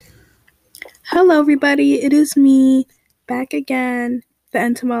Hello, everybody. It is me back again, the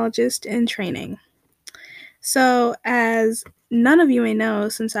entomologist in training. So, as none of you may know,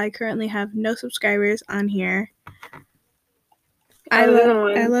 since I currently have no subscribers on here, I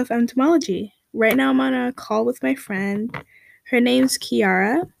love entomology. Right now, I'm on a call with my friend. Her name's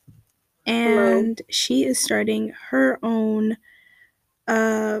Kiara, and she is starting her own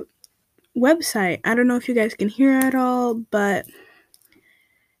website. I don't know if you guys can hear at all, but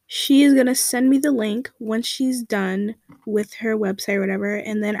she is going to send me the link once she's done with her website or whatever,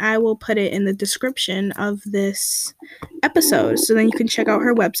 and then I will put it in the description of this episode so then you can check out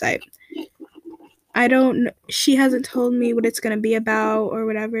her website. She hasn't told me what it's going to be about or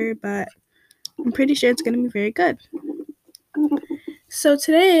whatever, but I'm pretty sure it's going to be very good. So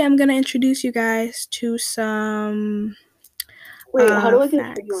today I'm going to introduce you guys to some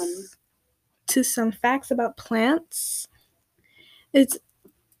facts about plants. It's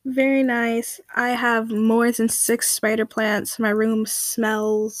very nice. I have more than 6 spider plants. My room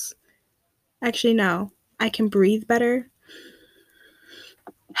smells. Actually, no. I can breathe better.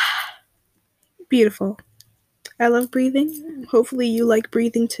 Beautiful. I love breathing. Hopefully you like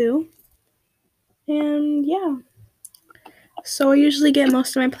breathing too. And yeah. So I usually get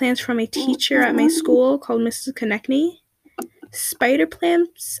most of my plants from a teacher at my school called Mrs. Konechny. Spider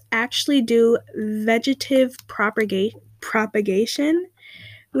plants actually do vegetative propagation,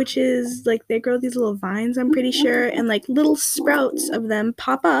 which is like they grow these little vines, I'm pretty sure, and like little sprouts of them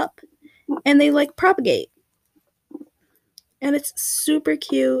pop up and they like propagate. And it's super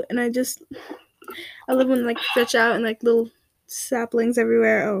cute, and I love when like stretch out and like little saplings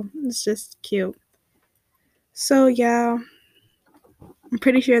everywhere. Oh, it's just cute. So yeah, I'm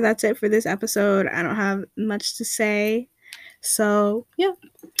pretty sure that's it for this episode. I don't have much to say. So yeah,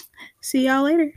 see y'all later.